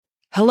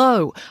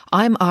Hello,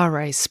 I'm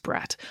R.A.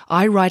 Spratt.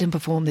 I write and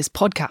perform this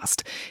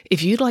podcast.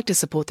 If you'd like to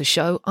support the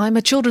show, I'm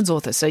a children's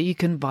author, so you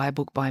can buy a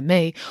book by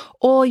me,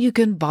 or you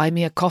can buy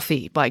me a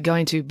coffee by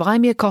going to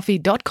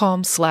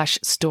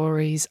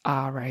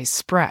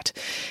buymeacoffee.com/storiesRASpratt.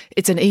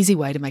 It's an easy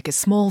way to make a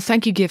small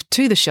thank you gift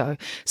to the show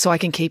so I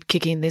can keep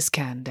kicking this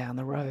can down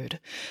the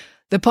road.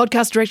 The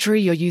podcast directory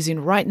you're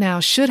using right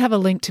now should have a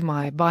link to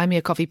my Buy Me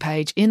a Coffee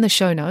page in the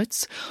show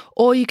notes,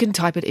 or you can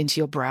type it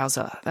into your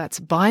browser. That's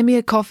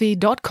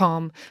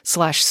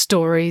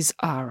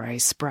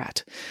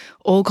buymeacoffee.com/storiesRASpratt.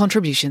 All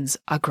contributions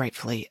are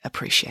gratefully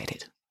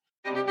appreciated.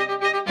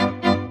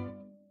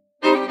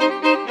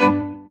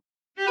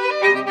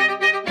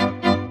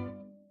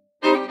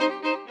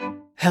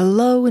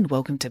 Hello and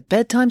welcome to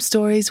Bedtime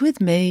Stories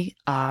with me,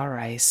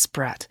 R.A.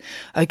 Spratt.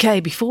 Okay,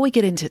 before we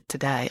get into it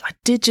today, I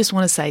did just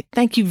want to say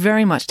thank you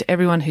very much to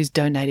everyone who's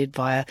donated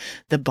via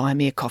the Buy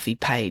Me a Coffee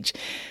page.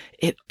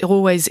 It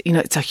always,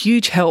 it's a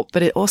huge help,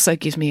 but it also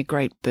gives me a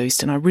great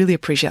boost, and I really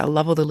appreciate it. I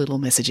love all the little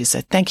messages, so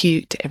thank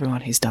you to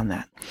everyone who's done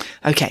that.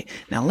 Okay,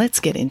 now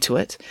let's get into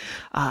it.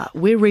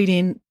 We're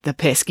reading The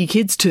Pesky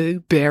Kids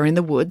 2, Bear in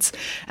the Woods,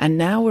 and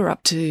now we're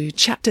up to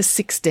Chapter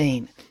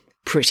 16,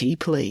 Pretty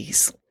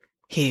Please.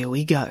 Here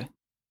we go.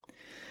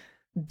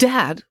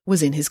 Dad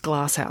was in his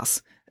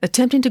glasshouse,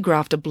 attempting to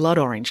graft a blood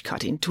orange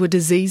cut-in to a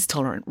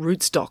disease-tolerant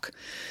rootstock.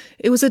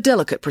 It was a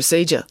delicate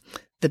procedure.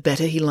 The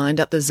better he lined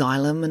up the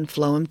xylem and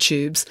phloem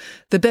tubes,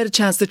 the better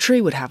chance the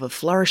tree would have of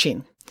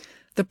flourishing.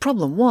 The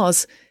problem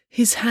was,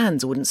 his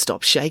hands wouldn't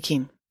stop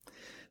shaking.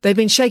 They'd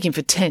been shaking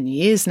for 10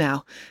 years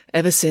now,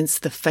 ever since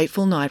the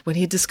fateful night when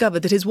he had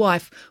discovered that his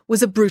wife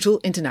was a brutal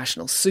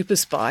international super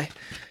spy,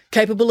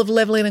 capable of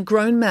levelling a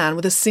grown man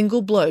with a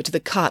single blow to the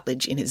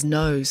cartilage in his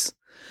nose.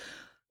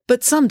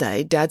 But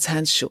someday Dad's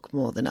hands shook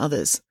more than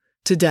others.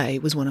 Today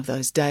was one of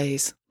those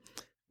days.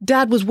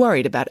 Dad was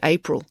worried about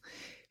April.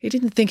 He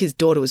didn't think his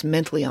daughter was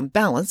mentally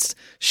unbalanced.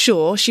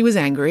 Sure, she was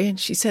angry and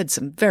she said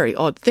some very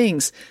odd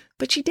things,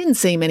 but she didn't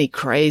seem any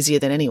crazier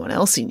than anyone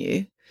else he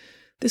knew.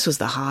 This was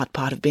the hard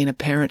part of being a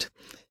parent.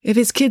 If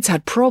his kids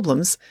had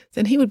problems,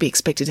 then he would be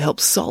expected to help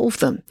solve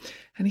them,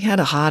 and he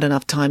had a hard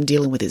enough time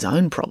dealing with his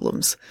own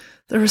problems.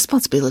 The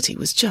responsibility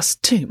was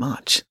just too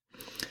much.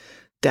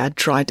 Dad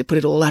tried to put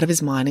it all out of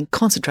his mind and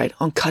concentrate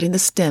on cutting the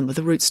stem of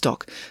the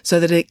rootstock so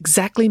that it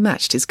exactly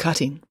matched his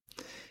cutting.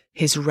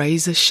 His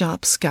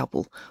razor-sharp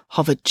scalpel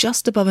hovered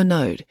just above a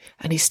node,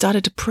 and he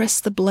started to press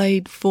the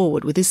blade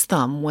forward with his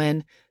thumb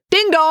when,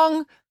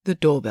 ding-dong, the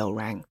doorbell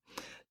rang.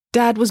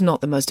 Dad was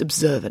not the most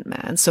observant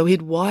man, so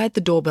he'd wired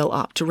the doorbell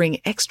up to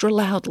ring extra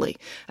loudly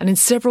and in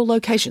several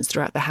locations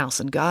throughout the house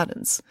and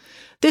gardens.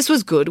 This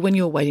was good when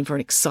you were waiting for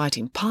an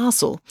exciting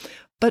parcel,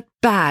 but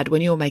bad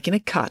when you were making a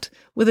cut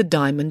with a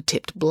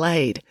diamond-tipped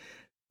blade.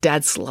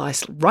 Dad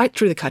sliced right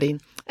through the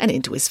cutting and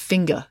into his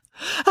finger.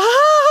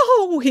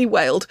 "Ow!" he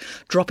wailed,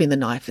 dropping the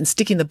knife and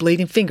sticking the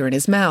bleeding finger in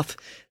his mouth.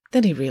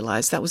 Then he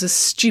realised that was a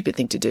stupid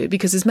thing to do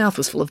because his mouth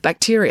was full of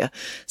bacteria,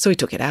 so he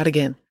took it out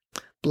again.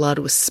 Blood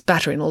was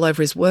spattering all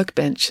over his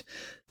workbench.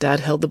 Dad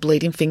held the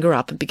bleeding finger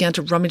up and began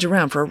to rummage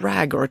around for a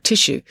rag or a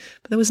tissue,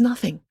 but there was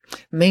nothing.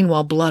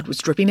 Meanwhile, blood was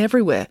dripping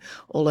everywhere,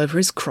 all over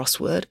his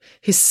crossword,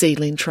 his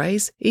seedling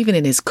trays, even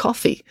in his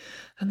coffee.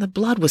 And the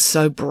blood was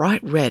so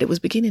bright red it was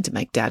beginning to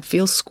make Dad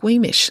feel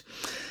squeamish.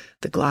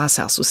 The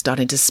glasshouse was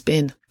starting to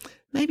spin.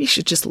 Maybe he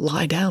should just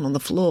lie down on the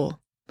floor.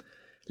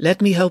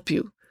 "Let me help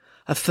you."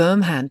 A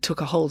firm hand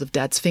took a hold of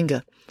Dad's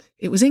finger.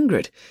 It was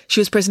Ingrid. She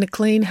was pressing a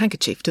clean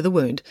handkerchief to the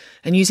wound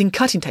and using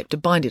cutting tape to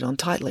bind it on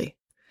tightly.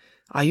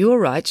 "Are you all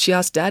right?" she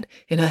asked Dad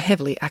in her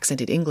heavily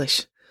accented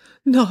English.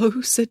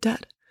 "No," said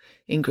Dad.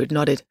 Ingrid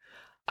nodded.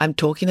 "I'm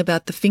talking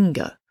about the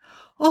finger."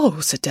 "Oh,"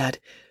 said Dad.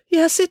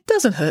 "Yes, it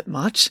doesn't hurt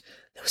much.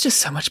 There was just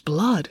so much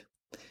blood."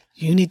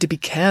 "You need to be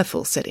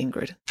careful," said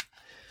Ingrid.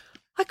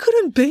 "I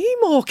couldn't be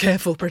more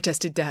careful,"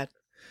 protested Dad.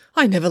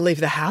 "I never leave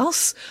the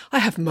house. I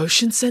have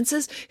motion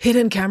sensors,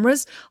 hidden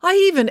cameras. I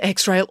even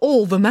x-ray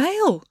all the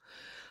mail."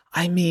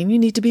 "I mean, you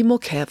need to be more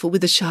careful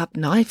with the sharp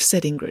knife,"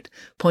 said Ingrid,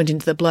 pointing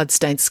to the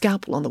blood-stained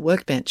scalpel on the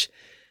workbench.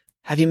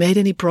 "Have you made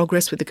any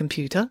progress with the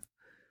computer?"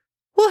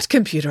 "What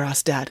computer?"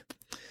 asked Dad.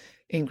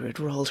 Ingrid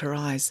rolled her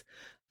eyes.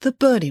 "The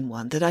burning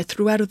one that I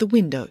threw out of the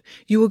window.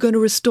 You were going to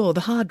restore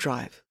the hard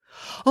drive."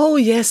 "Oh,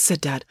 yes,"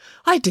 said Dad.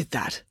 "I did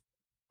that."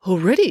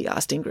 "Already?"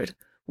 asked Ingrid.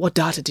 "What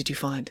data did you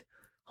find?"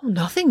 "Oh,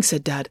 nothing,"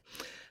 said Dad.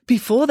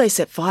 "Before they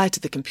set fire to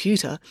the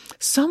computer,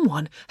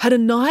 someone had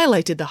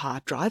annihilated the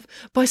hard drive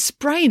by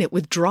spraying it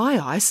with dry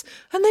ice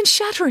and then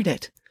shattering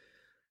it."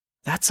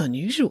 "That's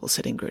unusual,"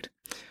 said Ingrid.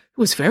 "It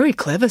was very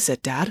clever,"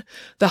 said Dad.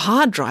 "The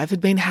hard drive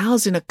had been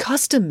housed in a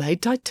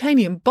custom-made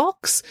titanium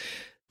box.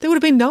 There would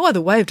have been no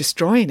other way of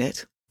destroying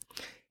it."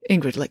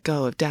 Ingrid let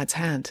go of Dad's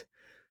hand.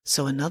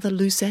 So another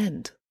loose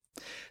end.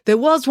 "There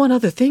was one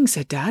other thing,"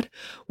 said Dad.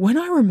 "When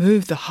I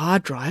removed the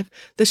hard drive,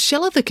 the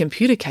shell of the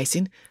computer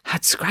casing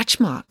had scratch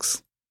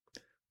marks."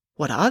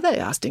 "What are they?"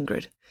 asked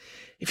Ingrid.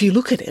 "If you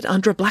look at it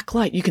under a black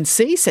light, you can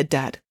see," said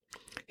Dad.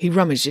 He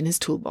rummaged in his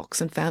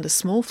toolbox and found a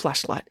small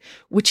flashlight,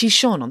 which he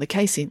shone on the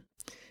casing.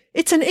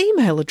 "It's an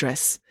email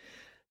address."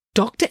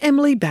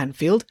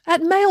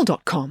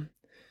 dremilybanfield@mail.com.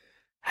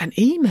 An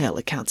email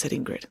account, said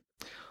Ingrid.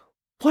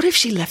 What if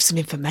she left some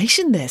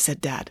information there,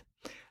 said Dad.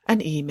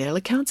 An email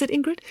account, said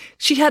Ingrid.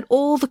 She had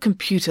all the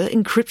computer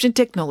encryption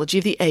technology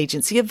of the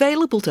agency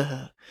available to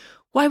her.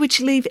 Why would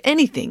she leave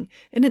anything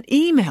in an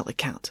email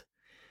account?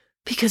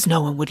 Because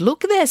no one would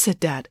look there, said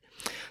Dad.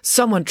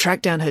 Someone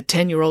tracked down her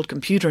 10-year-old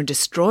computer and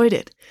destroyed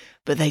it,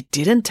 but they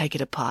didn't take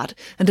it apart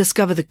and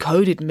discover the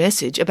coded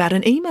message about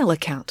an email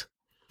account.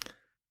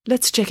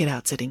 Let's check it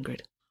out, said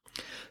Ingrid.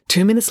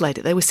 2 minutes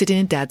later, they were sitting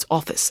in Dad's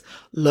office,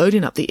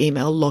 loading up the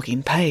email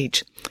login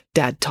page.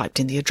 Dad typed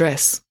in the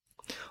address.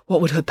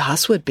 What would her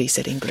password be,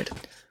 said Ingrid.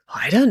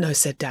 I don't know,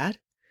 said Dad.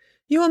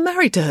 You are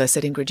married to her,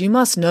 said Ingrid. You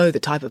must know the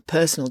type of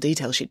personal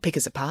detail she'd pick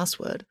as a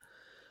password.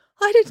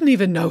 I didn't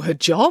even know her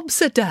job,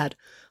 said Dad.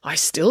 I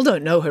still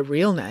don't know her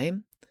real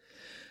name.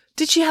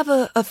 Did she have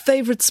a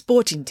favourite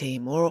sporting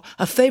team or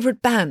a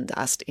favourite band,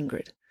 asked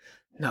Ingrid.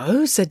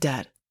 No, said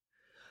Dad.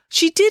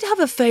 She did have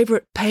a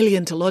favourite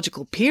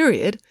paleontological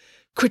period,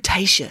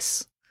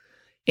 Cretaceous.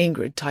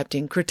 Ingrid typed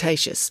in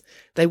Cretaceous.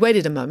 They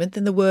waited a moment,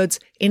 then the words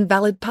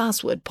invalid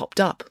password popped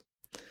up.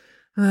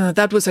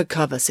 That was her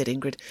cover, said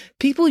Ingrid.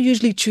 People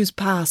usually choose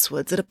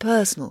passwords that are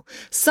personal,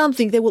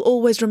 something they will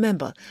always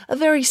remember, a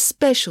very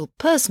special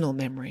personal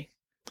memory.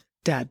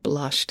 Dad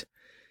blushed.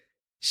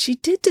 She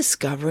did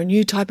discover a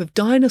new type of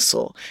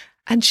dinosaur,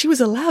 and she was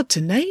allowed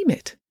to name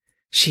it.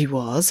 She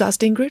was,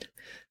 asked Ingrid.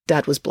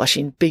 Dad was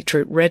blushing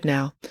beetroot red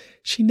now.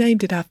 She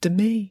named it after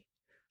me.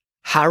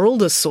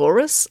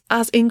 Haroldosaurus?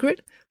 Asked Ingrid,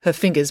 her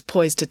fingers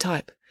poised to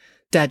type.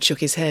 Dad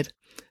shook his head.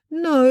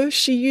 No,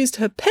 she used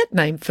her pet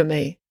name for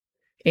me.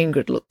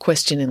 Ingrid looked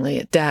questioningly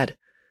at Dad.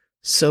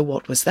 So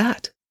what was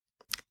that?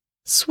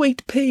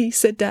 Sweet Pea,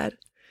 said Dad.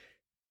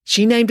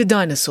 She named a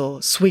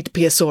dinosaur Sweet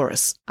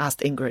Peasaurus, asked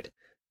Ingrid.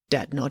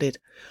 Dad nodded.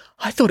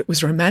 I thought it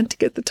was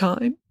romantic at the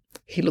time.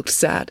 He looked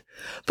sad.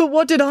 But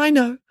what did I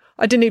know?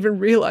 I didn't even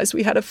realize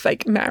we had a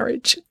fake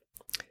marriage.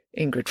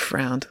 Ingrid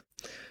frowned.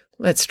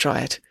 Let's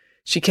try it.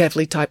 She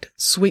carefully typed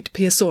Sweet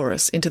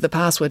Peasaurus into the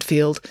password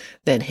field,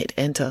 then hit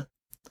enter.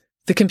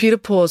 The computer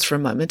paused for a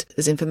moment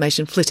as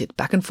information flitted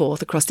back and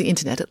forth across the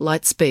internet at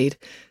light speed.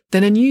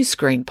 Then a new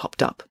screen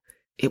popped up.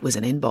 It was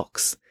an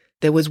inbox.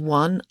 There was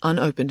one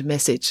unopened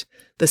message.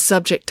 The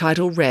subject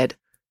title read,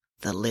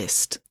 The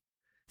List.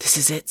 This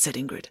is it, said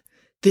Ingrid.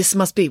 This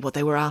must be what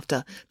they were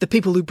after, the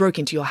people who broke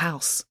into your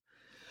house.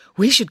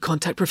 We should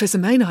contact Professor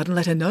Maynard and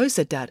let her know,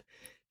 said Dad.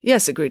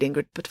 Yes, agreed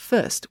Ingrid, but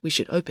first we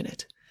should open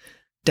it.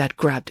 Dad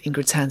grabbed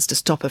Ingrid's hands to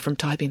stop her from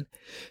typing.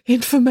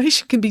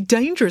 Information can be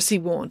dangerous, he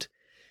warned.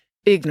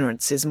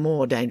 Ignorance is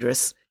more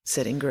dangerous,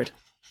 said Ingrid.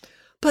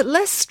 But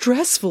less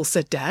stressful,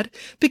 said Dad,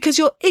 because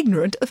you're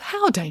ignorant of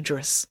how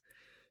dangerous.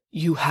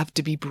 You have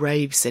to be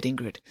brave, said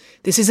Ingrid.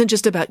 This isn't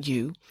just about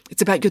you,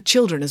 it's about your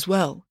children as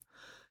well.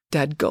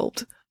 Dad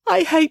gulped.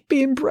 I hate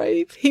being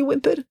brave, he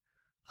whimpered.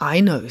 I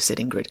know, said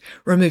Ingrid,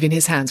 removing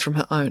his hands from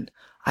her own.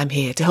 I'm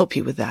here to help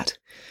you with that.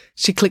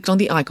 She clicked on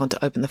the icon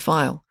to open the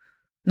file.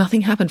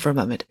 Nothing happened for a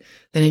moment.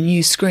 Then a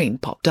new screen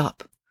popped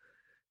up.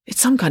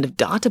 It's some kind of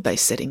database,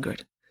 said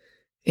Ingrid.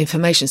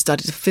 Information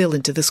started to fill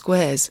into the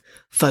squares.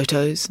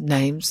 Photos,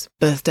 names,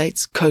 birth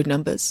dates, code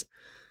numbers.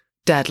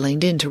 Dad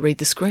leaned in to read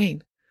the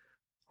screen.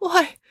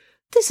 Why,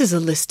 this is a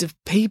list of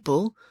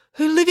people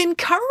who live in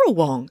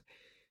Currawong.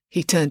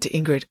 He turned to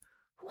Ingrid.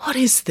 What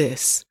is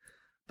this?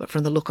 But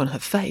from the look on her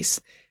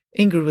face,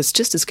 Ingrid was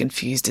just as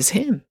confused as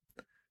him.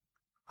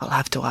 I'll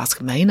have to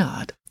ask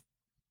Maynard.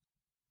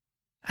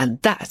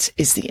 And that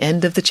is the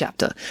end of the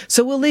chapter,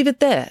 so we'll leave it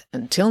there.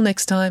 Until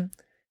next time,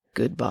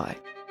 goodbye.